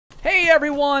Hey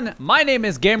everyone, my name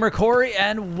is Gamer Corey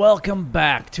and welcome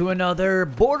back to another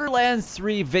Borderlands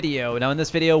 3 video. Now in this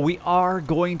video we are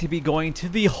going to be going to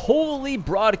the Holy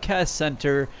Broadcast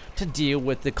Center to deal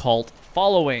with the cult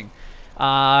following.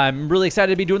 I'm really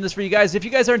excited to be doing this for you guys. If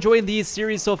you guys are enjoying these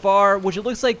series so far, which it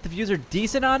looks like the views are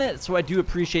decent on it, so I do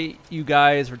appreciate you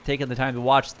guys for taking the time to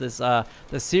watch this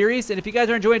series. And if you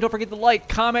guys are enjoying it, don't forget to like,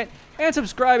 comment, and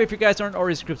subscribe if you guys aren't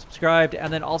already subscribed.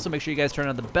 And then also make sure you guys turn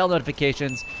on the bell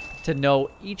notifications to know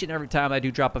each and every time I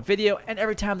do drop a video and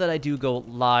every time that I do go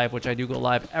live, which I do go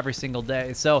live every single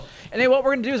day. So anyway, what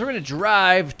we're going to do is we're going to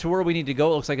drive to where we need to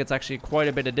go. It looks like it's actually quite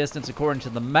a bit of distance according to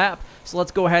the map. So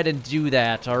let's go ahead and do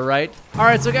that, all right? All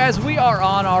right, so guys, we are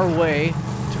on our way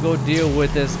to go deal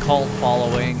with this cult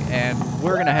following, and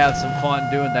we're going to have some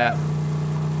fun doing that.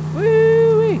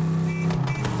 Woo-wee!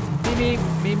 Meep,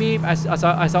 meep, meep, meep. I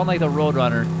sound like the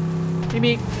Roadrunner.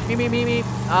 Meep, meep, meep, meep,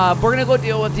 meep. We're gonna go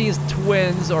deal with these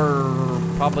twins, or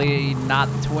probably not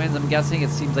twins, I'm guessing. It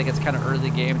seems like it's kind of early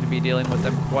game to be dealing with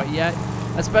them quite yet,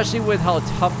 especially with how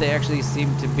tough they actually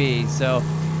seem to be. So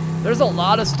there's a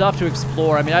lot of stuff to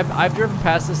explore. I mean, I've driven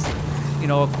past this, you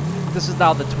know, this is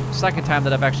now the second time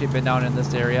that I've actually been down in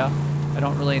this area. I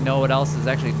don't really know what else is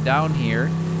actually down here,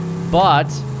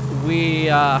 but we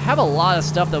have a lot of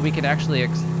stuff that we can actually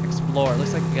explore. It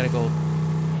looks like we gotta go.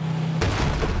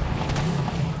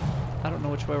 I don't know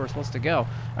which way we're supposed to go. All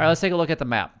right, let's take a look at the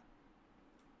map.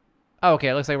 Oh, okay,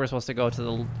 it looks like we're supposed to go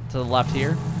to the left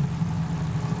here.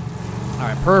 All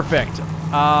right, perfect.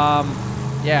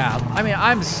 Yeah, I mean,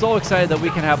 I'm so excited that we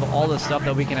can have all this stuff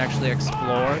that we can actually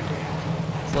explore.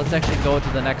 So let's actually go to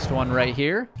the next one right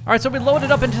here. All right, so we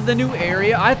loaded up into the new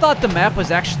area. I thought the map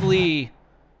was actually,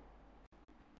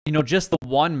 you know, just the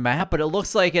one map, but it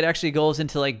looks like it actually goes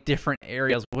into like different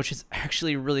areas, which is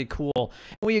actually really cool.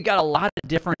 We've got a lot of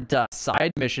different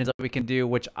side missions that we can do,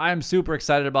 which I'm super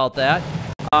excited about that.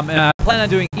 And I plan on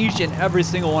doing each and every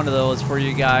single one of those for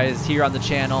you guys here on the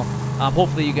channel.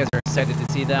 Hopefully you guys are excited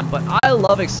to see them, but I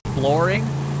love exploring,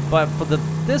 but for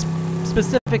this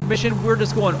specific mission, we're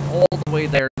just going all the way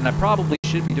there, and I probably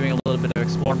should be doing a little bit of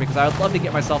exploring because I would love to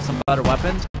get myself some better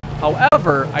weapons.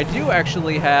 However, I do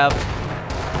actually have.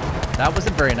 That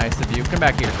wasn't very nice of you. Come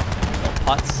back here, little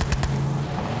putz.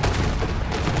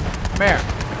 Come here.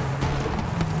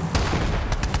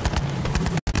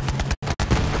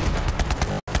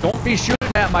 Don't be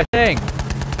shooting at my thing.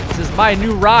 This is my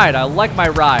new ride. I like my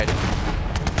ride.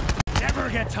 Never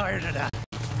get tired of that.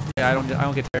 Yeah, I don't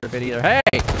get tired of it either. Hey!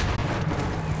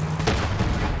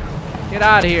 Get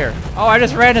out of here. Oh, I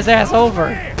just ran his ass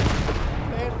over.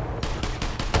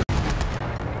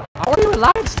 How are you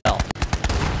alive still?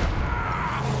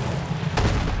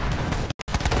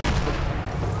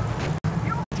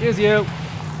 Excuse you.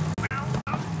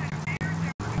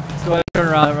 Let's go ahead and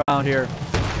turn around here.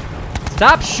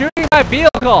 Stop shooting my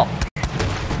vehicle!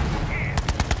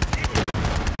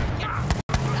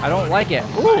 I don't like it.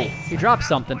 Ooh, he dropped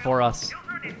something for us.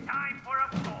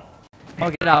 Oh,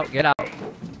 get out, get out.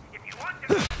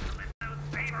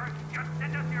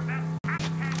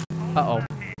 Uh-oh.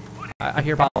 I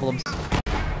hear problems.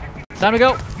 It's time to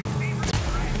go.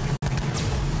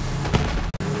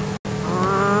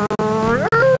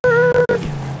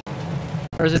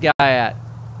 Where's this guy at?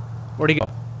 Where'd he go?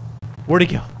 Where'd he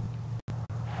go?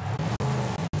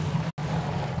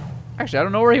 Actually, I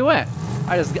don't know where he went.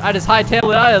 I just hightailed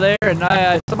it out of there, and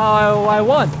somehow I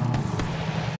won.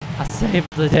 I saved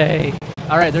the day.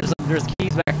 All right, there's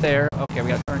keys back there. Okay, we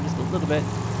gotta turn just a little bit.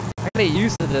 I gotta get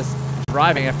used to this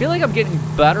driving. I feel like I'm getting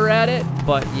better at it,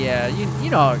 but yeah, you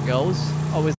know how it goes.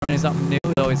 Always learning something new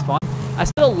is always fun. I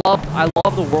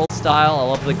love the world style. I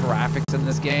love the graphics in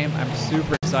this game. I'm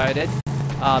super excited.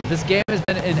 This game has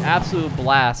been an absolute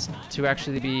blast to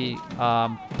actually be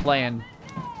playing.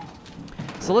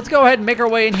 So let's go ahead and make our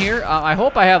way in here. I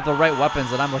hope I have the right weapons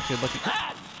that I'm actually looking for.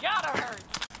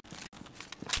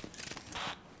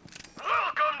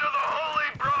 Welcome to the Holy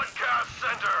Broadcast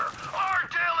Center. Our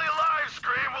daily live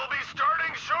stream will be starting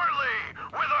shortly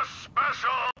with a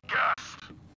special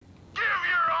guest. Give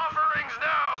your offerings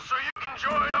now so you can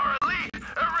join our elite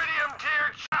Iridium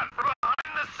tier chat for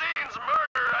behind the scenes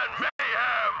murder and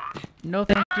mayhem. No,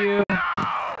 thank you.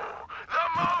 Now, the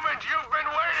moment you've been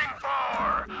waiting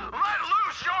for. Let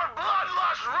loose your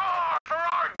bloodlust roar for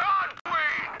our God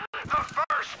Queen, the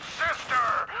first sister,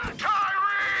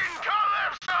 Tyrene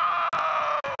Calypso!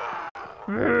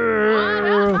 What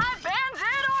up, my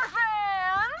bandit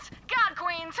orphans? God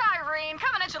Queen Tyrene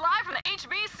coming at you live from the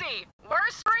HBC. We're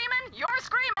screaming, you're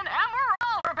screaming, and we're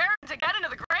all preparing to get into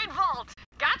the Great Vault.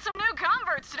 Got some new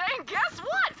converts today, and guess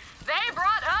what? They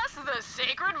brought us the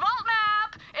Sacred Vault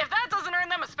map. If that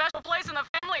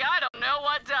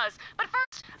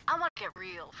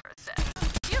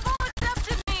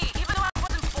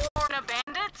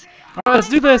Alright, let's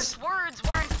do this. Words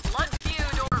weren't blood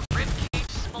feud or ribcage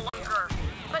spelunker,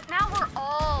 but now we're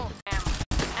all family,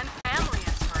 and family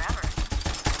is forever.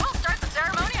 We'll start the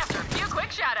ceremony after a few quick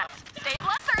shoutouts. Stay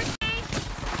bloodthirsty.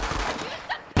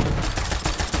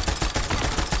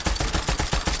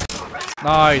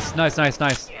 Nice, nice, nice,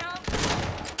 nice.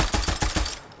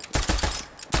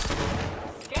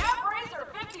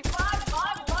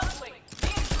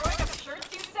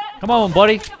 Come on,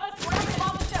 buddy.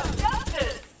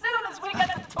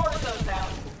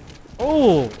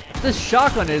 Oh, this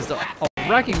shotgun is a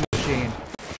wrecking machine.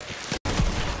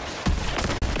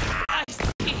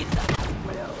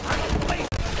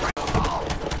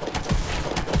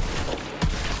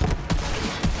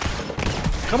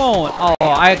 Come on. Oh,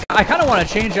 I kind of want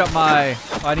to change up my...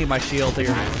 Oh, I need my shield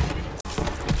here.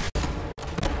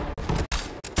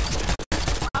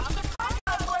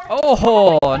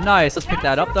 Oh, nice. Let's pick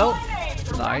that up, though.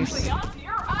 Nice.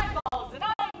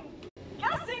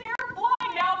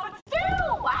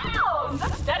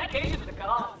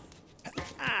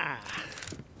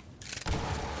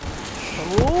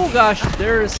 Oh gosh,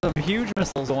 there's some huge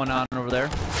missiles going on over there.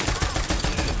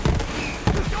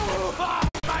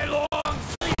 My long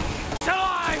sleep till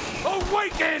I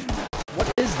awaken.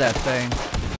 What is that thing?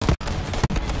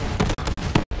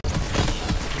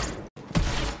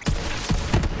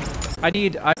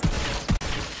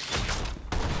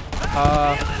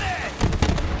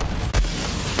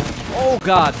 Oh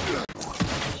god.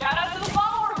 Shout out to the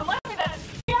follower who left me that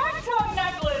scary tongue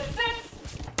necklace.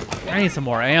 I need some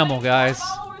more ammo, guys.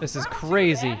 This is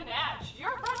crazy.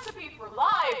 Your recipe for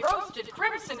live roasted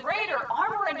Crimson Raider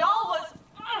armor and all was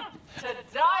to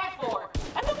die for.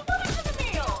 And the finish of the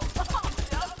meal.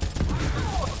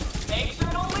 Make sure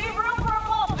to leave room for a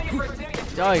ball favorite too.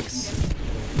 Yikes.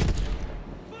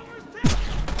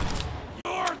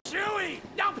 You're chewy.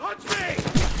 Now punch me.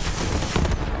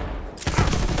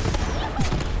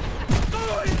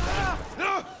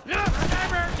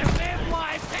 Remember to live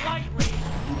life lightly.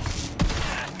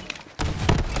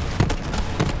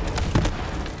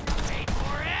 Wait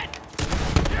for it.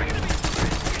 You're gonna be.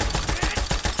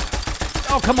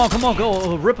 Oh, come on, come on, go.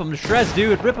 Oh, rip them to shreds,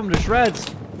 dude. Rip them to shreds.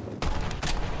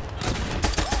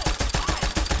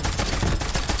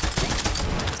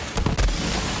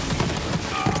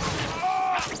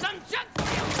 Some junk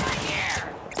feels right here.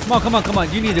 Come on, come on, come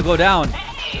on. You need to go down.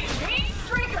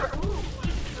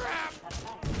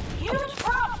 Huge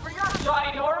props for your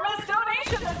ginormous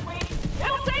donation this week.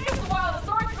 It'll take us a while to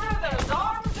sort through those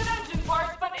arms and engine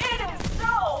parts, but it is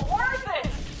so worth it.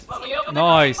 When we open the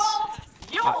Nice. vault,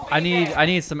 you'll I be need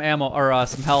there. some ammo or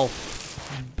some health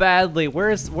badly. Where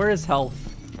is health?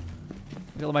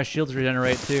 Look at my shields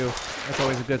regenerate too. That's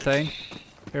always a good thing.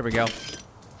 Here we go.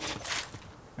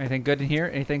 Anything good in here?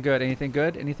 Anything good? Anything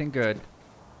good? Anything good?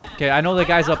 Okay, I know the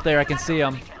guy's up there. I can see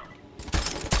him.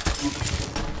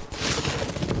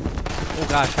 Oh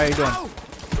gosh, how you doing?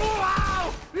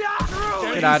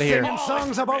 Get out of here. Singing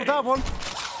songs about that one.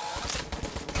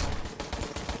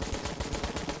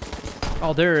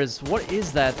 Oh, there is. What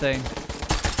is that thing?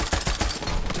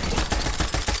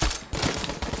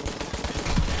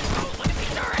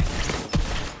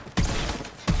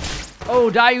 Oh,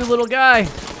 die, you little guy.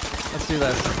 Let's do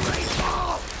this.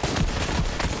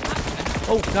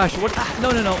 Oh gosh, what?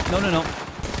 No, no, no, no, no, no.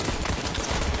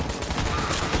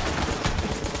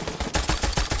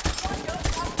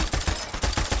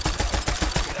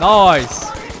 Nice.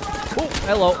 Oh,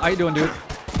 hello. How you doing, dude?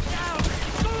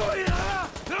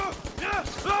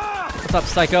 What's up,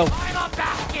 psycho? I'm a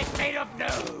basket made of no.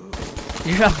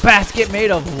 You're a basket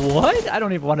made of what? I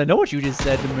don't even want to know what you just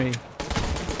said to me.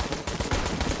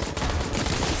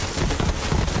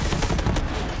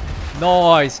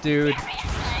 Nice, dude.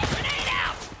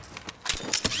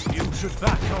 You should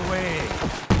back away.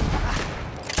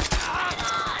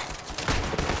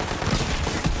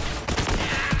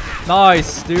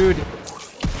 Nice, dude.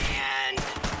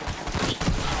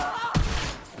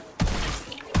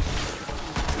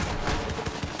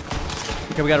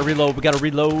 Okay, we gotta reload. We gotta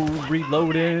reload.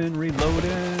 Reloading.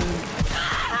 Reloading.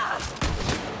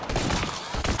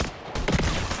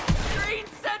 Green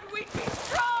said we'd be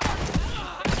strong.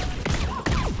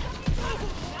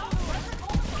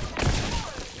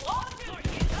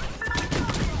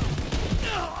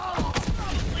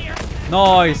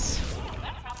 Nice.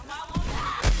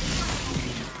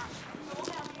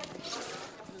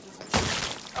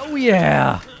 Oh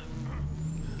yeah.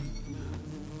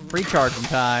 Recharging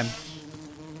time.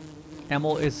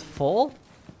 Ammo is full?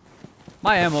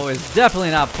 My ammo is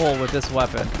definitely not full with this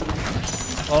weapon.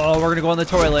 Oh, we're gonna go in the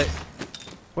toilet.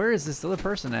 Where is this other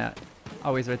person at?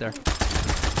 Oh, he's right there.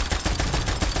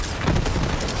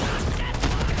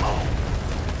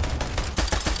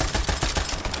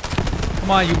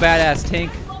 Come on, you badass tank.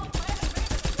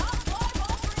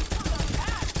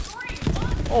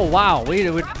 Oh wow,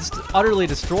 we're just utterly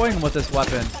destroying him with this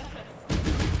weapon.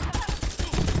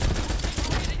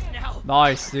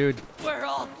 Nice, dude. We're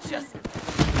all just...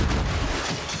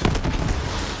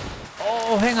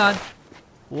 Oh, hang on.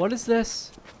 What is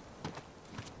this?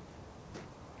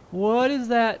 What is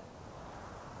that?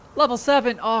 Level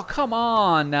 7. Oh, come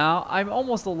on now. I'm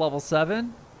almost a level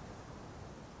 7.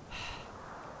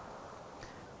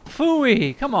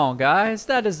 Phooey. Come on, guys.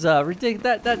 That is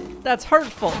ridiculous. That's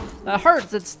hurtful. That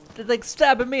hurts. It's like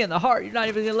stabbing me in the heart. You're not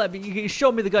even gonna let me. You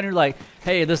show me the gun. You're like,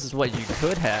 hey, this is what you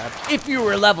could have if you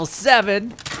were level 7.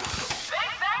 Big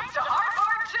thanks to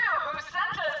Hardboard 2, who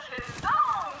sent us his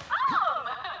own thumb.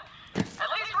 At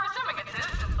least we're assuming it's his,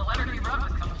 since the letter he wrote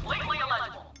was completely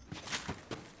illegible.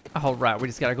 All right, we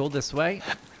just gotta go this way.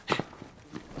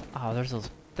 Oh, there's those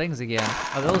things again.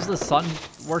 Are those the sun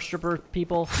worshiper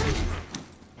people?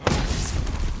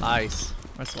 Nice.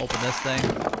 Let's open this thing.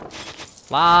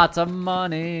 Lots of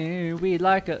money. We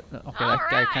like it. Okay, that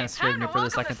guy kind of scared me for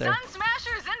a second there. Sun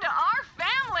Smashers into our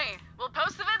family. We'll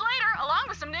post the vid later, along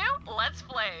with some new Let's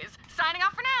Plays. Signing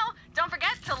off for now. Don't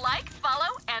forget to like,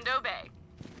 follow, and obey.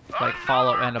 Like,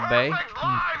 follow, and obey. Perfect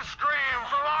live stream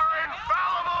from our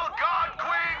infallible God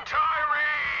Queen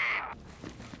Tyreen.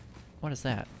 What is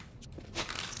that?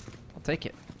 I'll take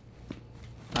it.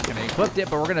 Not gonna equip it,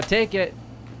 but we're gonna take it.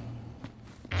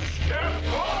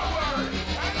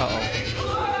 Uh-oh.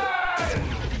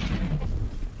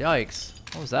 Yikes.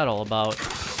 What was that all about?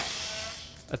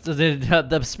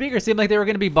 The speakers seemed like they were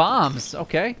going to be bombs.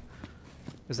 Okay.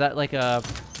 Is that like a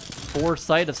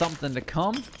foresight of something to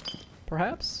come?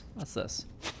 Perhaps? What's this?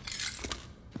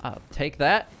 I'll take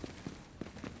that.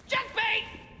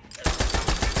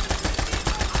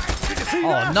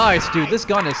 Oh, nice, dude. This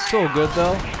gun is so good,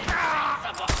 though.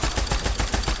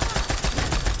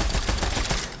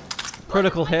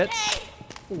 Critical hits.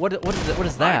 What is it? What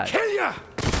is that? Kill ya!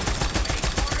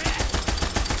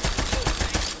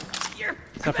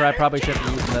 Except for I probably shouldn't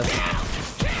be using this.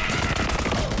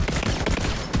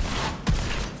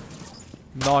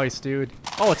 Nice, dude.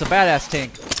 Oh, it's a badass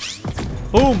tank.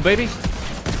 Boom, baby.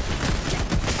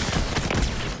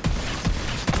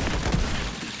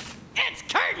 It's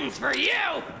curtains for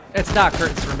you! It's not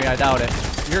curtains for me. I doubt it.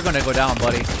 You're gonna go down,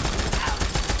 buddy.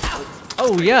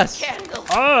 Oh yes. Candle.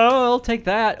 Oh, I'll take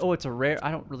that. Oh, it's a rare.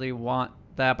 I don't really want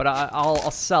that, but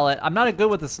I'll sell it. I'm not good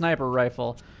with the sniper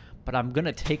rifle, but I'm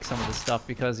gonna take some of this stuff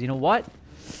because you know what?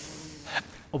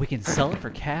 Oh, we can sell it for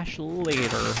cash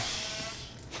later.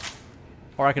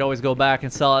 Or I could always go back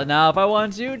and sell it now if I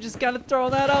want to. Just gotta throw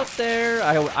that out there.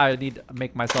 I need to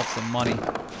make myself some money.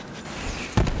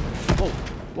 Whoa,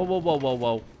 whoa, whoa, whoa, whoa,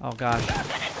 whoa. Oh gosh.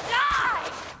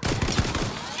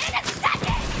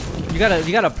 You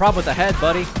got a problem with the head,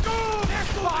 buddy.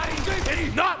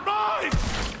 He's not mine!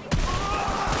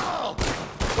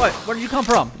 What? Where did you come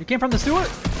from? You came from the sewer?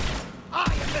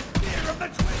 I am the spear of the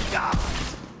twin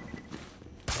gods!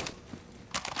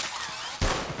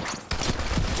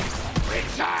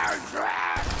 Return,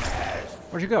 dragons!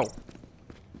 Where'd you go?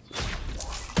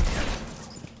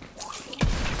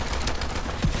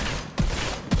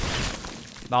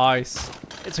 Nice.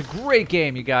 It's a great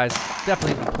game, you guys.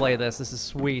 Definitely need to play this. This is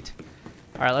sweet.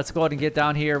 All right, let's go ahead and get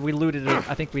down here. We looted it.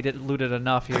 I think we did looted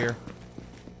enough here.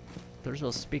 There's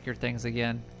those speaker things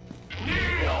again.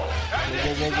 Whoa,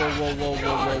 whoa, whoa, whoa,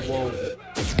 whoa, whoa, whoa.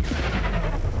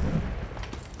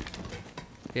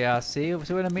 Yeah, see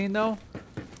what I mean, though?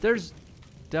 There's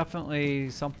definitely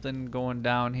something going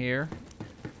down here.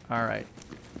 All right.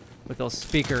 With those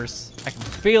speakers. I can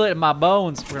feel it in my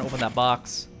bones. We're going to open that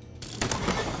box.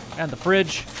 And the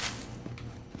fridge.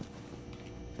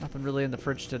 Nothing really in the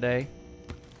fridge today.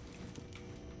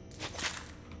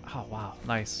 Oh, wow.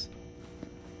 Nice.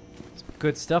 Some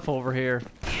good stuff over here.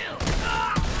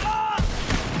 Try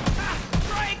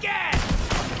again!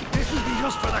 This will be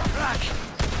just for the crack!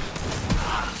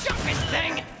 Jumping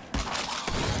thing!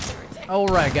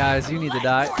 Alright, guys. You need to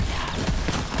die.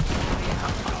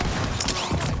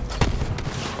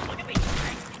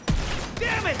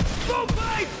 Damn it! Boom,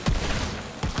 babe!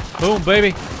 Boom,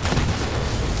 baby.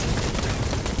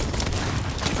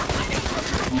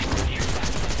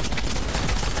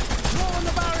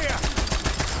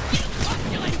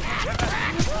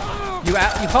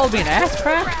 You called me an ass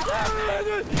crack?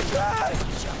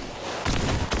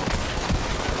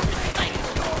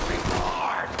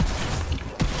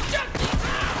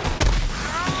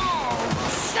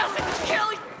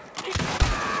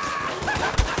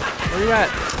 Where you at?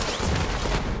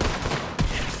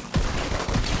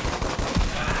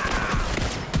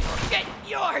 Get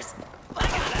yours! I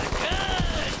got a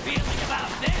good feeling about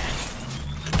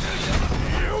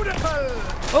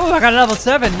Oh, I got a level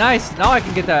 7. Nice. Now I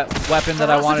can get that weapon that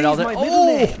I wanted all day.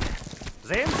 Oh!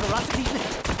 Zane, velocity.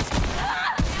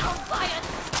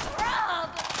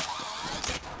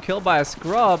 Killed by a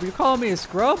scrub? You're calling me a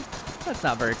scrub? That's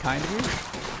not very kind of you.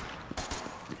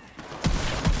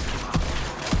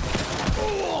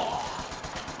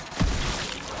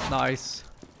 Nice.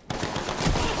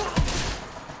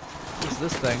 What is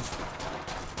this thing?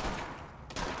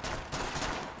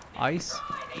 Ice?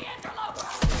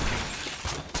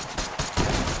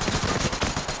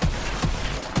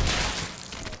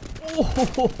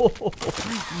 Oh,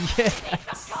 yes!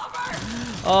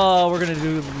 Oh, we're gonna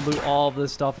loot all of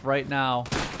this stuff right now.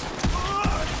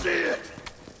 See it.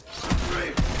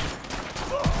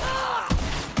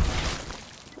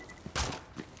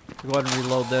 Go ahead and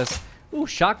reload this. Ooh,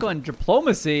 shotgun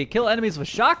diplomacy. Kill enemies with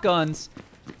shotguns.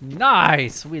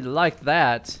 Nice. We like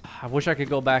that. I wish I could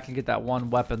go back and get that one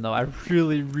weapon, though. I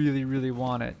really, really, really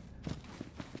want it.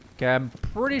 Okay, I'm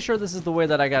pretty sure this is the way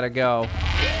that I gotta go.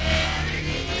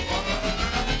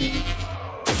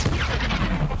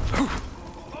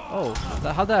 Oh,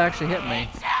 how'd that actually hit me?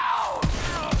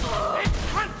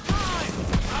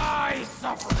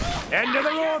 End of the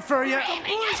road for you.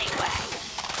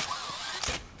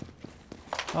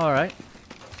 All right.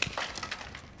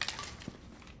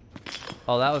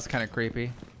 Oh, that was kind of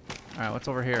creepy. All right, what's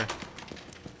over here?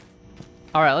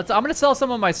 All right, I'm gonna sell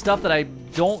some of my stuff that I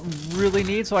don't really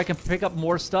need so I can pick up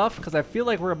more stuff because I feel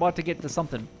like we're about to get to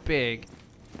something big.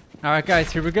 All right,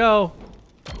 guys, here we go.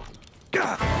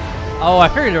 Oh, I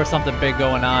figured there was something big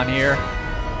going on here.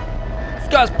 This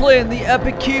guy's playing the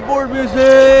epic keyboard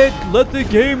music. Let the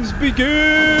games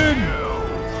begin.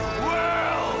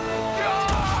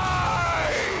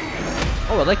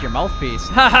 Oh, I like your mouthpiece.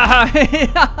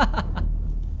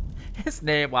 His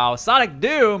name, wow, Sonic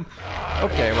Doom.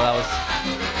 Okay, well that was.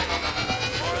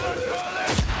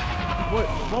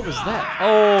 What was that?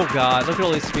 Oh God, look at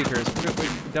all these speakers. We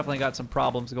definitely got some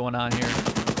problems going on here.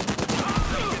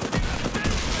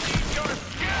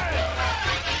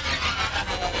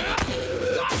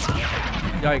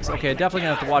 Yikes, okay, definitely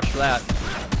gonna have to watch for that.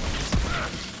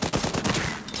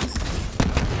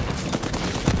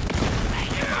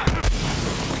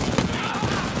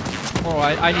 Oh,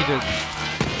 I need to...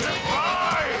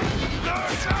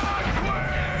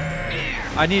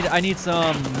 I need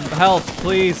some health,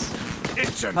 please.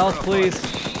 Health, please.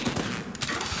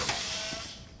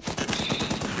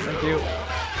 Thank you.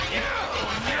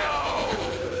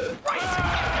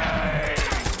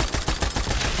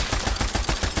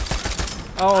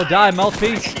 Oh, die,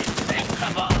 mouthpiece.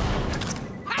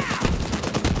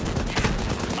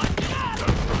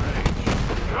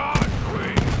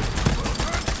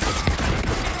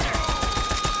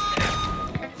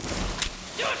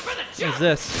 What is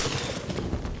this?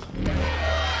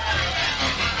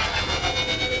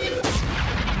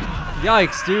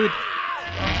 Yikes, dude.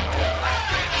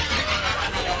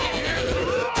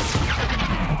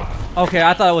 Okay,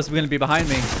 I thought it was going to be behind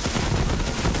me.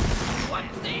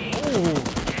 Ooh.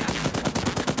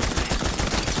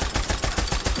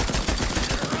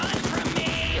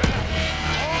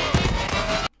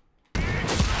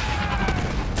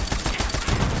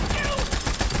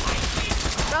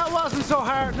 That wasn't so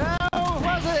hard now,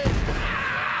 was it?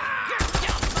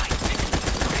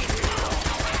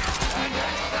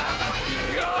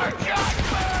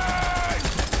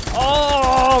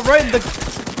 Oh, right in the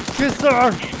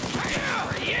kisser.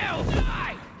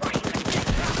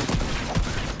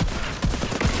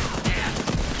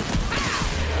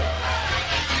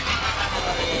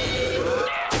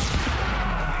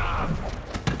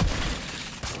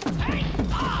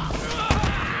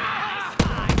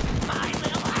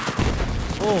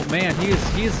 Oh man, he's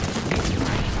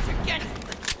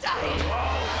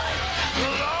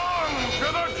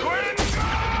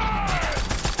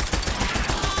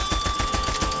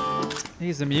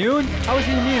He's immune? How is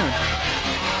he immune?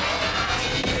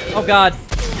 Oh God.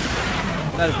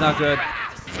 That is not good.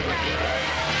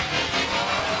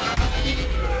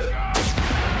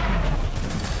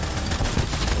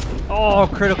 Oh,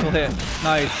 critical hit.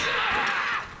 Nice.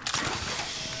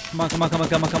 Come on, come on, come on,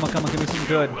 come on, come on, come on. Give me something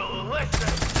good.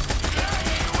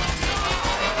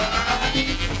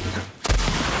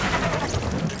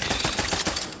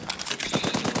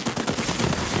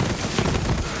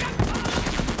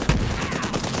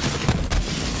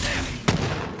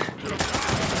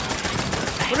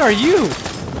 What are you?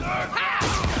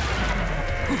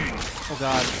 Oh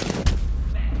God.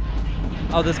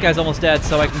 Oh, this guy's almost dead,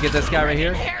 so I can get this guy right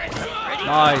here.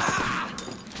 Nice.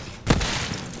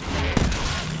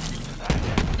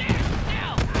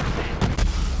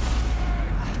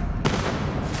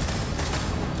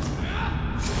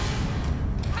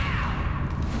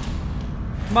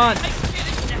 Come on. I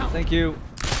get it now. Thank you.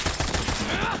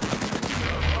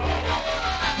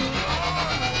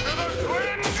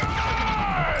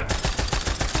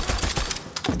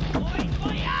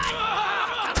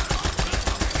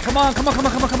 Come on, come on, come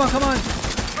on, come on, come on, come on.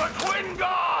 The twin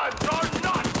gods are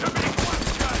not to be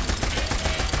questioned!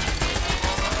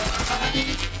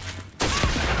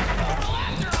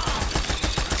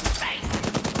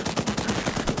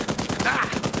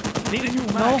 Need a new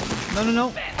No, no, no,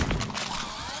 no.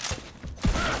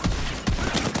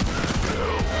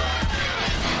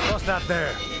 What's that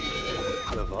there?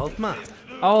 The vault map.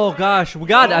 Oh gosh, we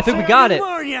got it. I think we got it.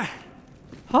 Warn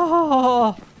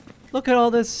Oh, look at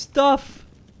all this stuff.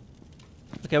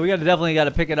 Okay, we definitely got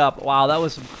to pick it up. Wow, that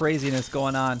was some craziness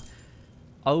going on.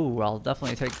 Oh, I'll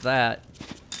definitely take that.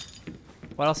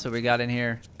 What else do we got in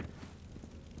here?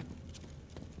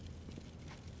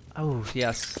 Oh,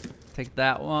 yes. Take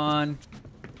that one.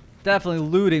 Definitely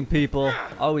looting people.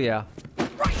 Oh, yeah.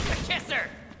 Right, the kisser.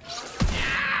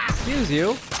 Excuse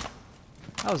you.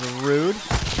 That was rude.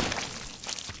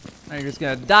 Now you're just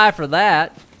gonna die for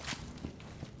that.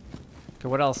 Okay,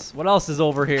 what else? What else is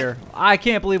over here? I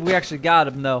can't believe we actually got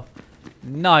him, though.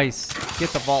 Nice.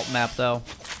 Get the vault map, though.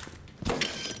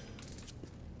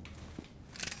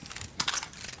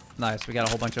 Nice. We got a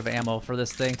whole bunch of ammo for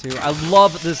this thing, too. I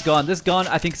love this gun. This gun,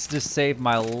 I think, just saved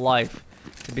my life,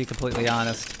 to be completely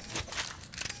honest.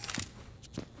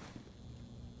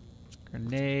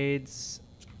 Grenades.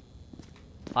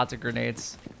 Lots of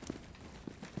grenades.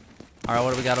 All right,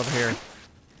 what do we got over here?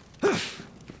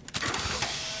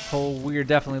 Oh, we're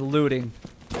definitely looting.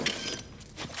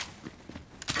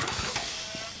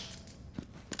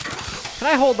 Can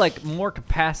I hold like more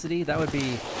capacity? That would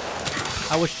be.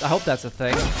 I hope that's a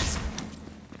thing.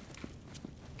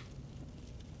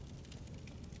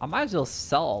 I might as well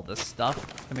sell all this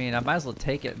stuff. I mean, I might as well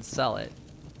take it and sell it.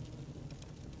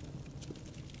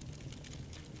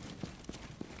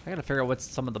 I gotta figure out what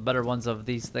some of the better ones of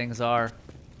these things are.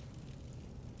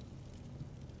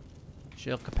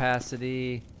 Shield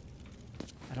capacity.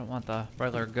 I don't want the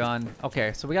regular gun.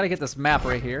 Okay, so we gotta get this map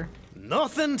right here.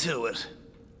 Nothing to it.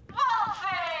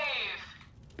 Wolfie!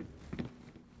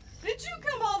 Did you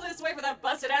come all this way for that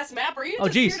busted-ass map, or are you Oh,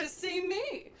 just geez. here to see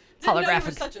me? Didn't know you were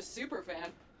Holographic. such a super fan.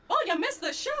 Oh, you missed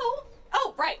the show?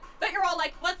 Oh, right. Bet you're all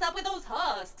like, what's up with those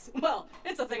husks? Well,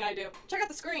 it's a thing I do. Check out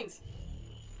the screens.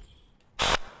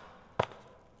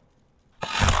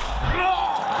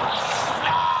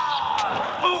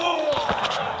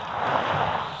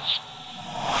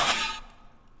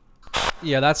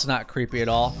 Yeah, that's not creepy at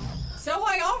all. So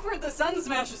I offered the Sun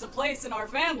Smashers a place in our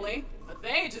family, but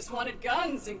they just wanted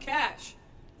guns and cash.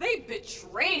 They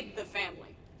betrayed the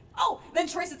family. Oh, then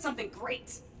Troy said something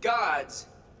great. Gods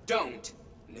don't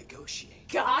negotiate.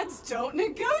 Gods don't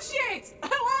negotiate! I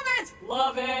love it!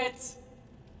 Love it!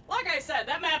 Like I said,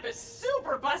 that map is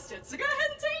super busted, so go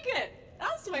ahead and take it.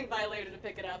 I'll swing by later to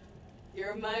pick it up.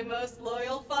 You're my most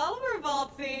loyal follower,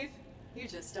 Vault Thief. You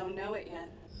just don't know it yet.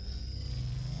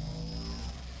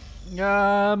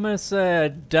 I'm gonna say I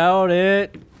doubt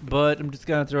it, but I'm just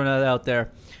gonna throw that out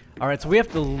there. All right, so we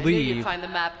have to I knew leave. you'd find the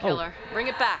map killer. Bring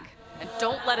it back, and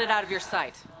don't let it out of your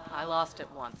sight. I lost it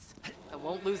once. I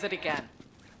won't lose it again.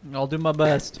 I'll do my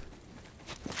best.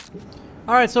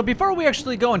 All right, so before we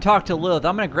actually go and talk to Lilith,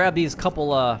 I'm gonna grab these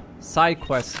couple side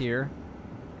quests here.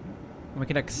 We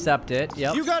can accept it.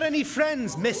 Yep. You got any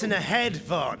friends missing a head,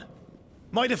 Vaughn?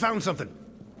 Might have found something.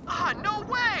 Ah, no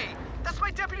way! That's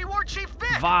my Deputy War Chief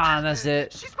Vic! Vaughn, that's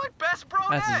it. She's my best bro.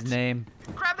 That's his name.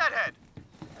 Grab that head.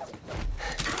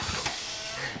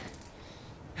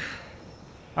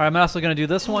 All right, I'm also gonna do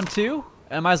this one too.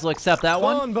 I might as well accept that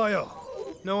one. Vaughn, boyo.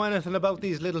 Know anything about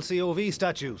these little COV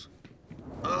statues?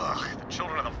 Ugh, the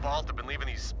children of the vault have been leaving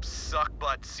these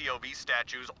suck-butt COV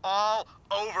statues all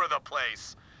over the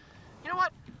place. You know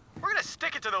what? We're gonna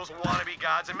stick it to those wannabe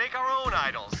gods and make our own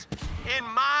idols. In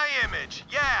my image.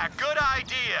 Yeah, good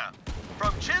idea.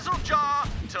 From chiseled jaw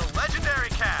to legendary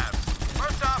calves.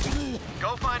 First off,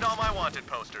 go find all my wanted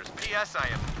posters. P.S. I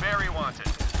am very wanted.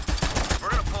 If we're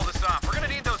gonna pull this off, we're gonna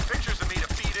need those pictures of me to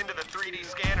feed into the 3D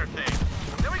scanner thing.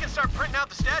 Then we can start printing out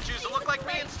the statues that look like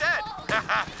me instead.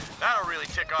 That'll really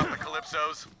tick off the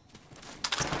Calypsos.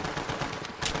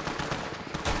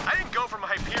 I didn't go from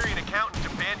Hyperion accountant to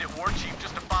bandit war chief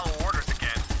just to follow orders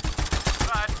again.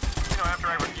 But, you know, after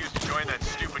I refused to join that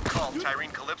stupid cult,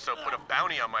 Tyrene Calypso put a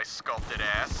bounty on my sculpted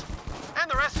ass. And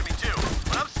the rest of me too.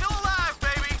 But I'm still alive,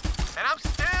 baby! And I'm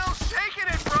still shaking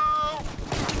it, bro!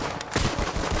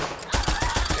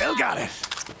 Still got it.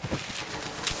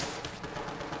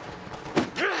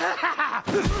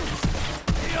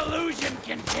 The illusion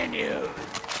continues.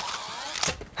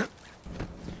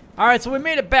 Alright, so we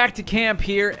made it back to camp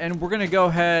here, and we're going to go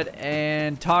ahead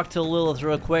and talk to Lilith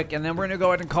real quick, and then we're going to go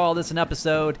ahead and call this an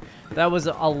episode. That was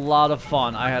a lot of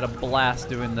fun. I had a blast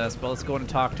doing this, but let's go ahead and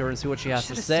talk to her and see what she has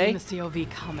to say. Seen the COV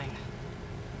coming.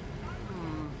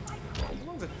 How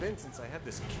long's it been since I had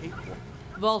this cape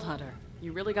on? Vault Hunter,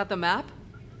 you really got the map?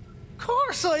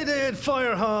 Course I did,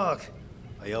 Firehawk.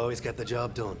 I always get the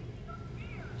job done.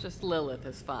 Just Lilith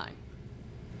is fine.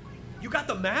 You got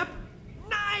the map?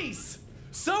 Nice!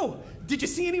 So, did you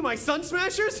see any of my sun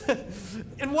smashers?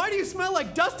 And why do you smell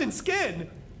like dust and skin?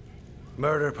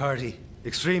 Murder party.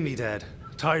 Extremely dead.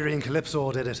 Tyrene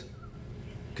Calypso did it.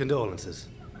 Condolences.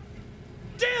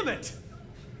 Damn it!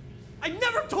 I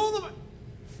never told them.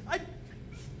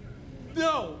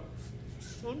 No.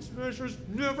 Sun smashers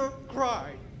never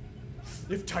cry.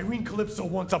 If Tyrene Calypso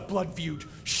wants a blood feud,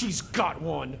 she's got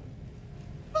one.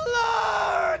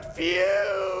 Blood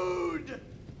feud!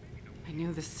 I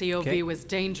knew the COV was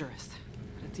dangerous,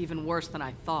 but it's even worse than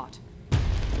I thought. At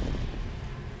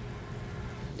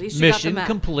least you got the Mission map.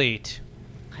 complete.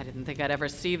 I didn't think I'd ever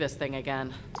see this thing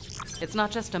again. It's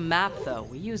not just a map, though.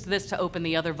 We used this to open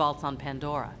the other vaults on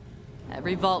Pandora.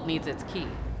 Every vault needs its key.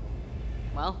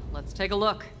 Well, let's take a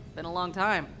look. Been a long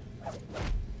time.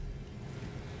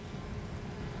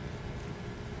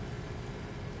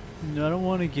 No, I don't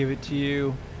want to give it to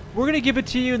you. We're going to give it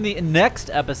to you in the next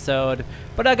episode.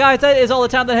 But guys, that is all the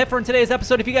time that I have for in today's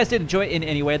episode. If you guys did enjoy it in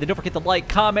any way, then don't forget to like,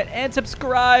 comment, and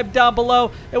subscribe down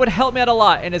below. It would help me out a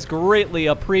lot, and it's greatly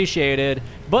appreciated.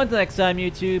 But until next time,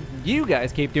 YouTube, you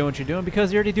guys keep doing what you're doing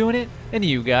because you're already doing it. And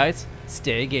you guys,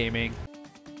 stay gaming.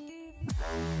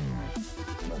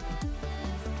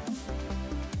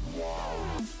 Wow.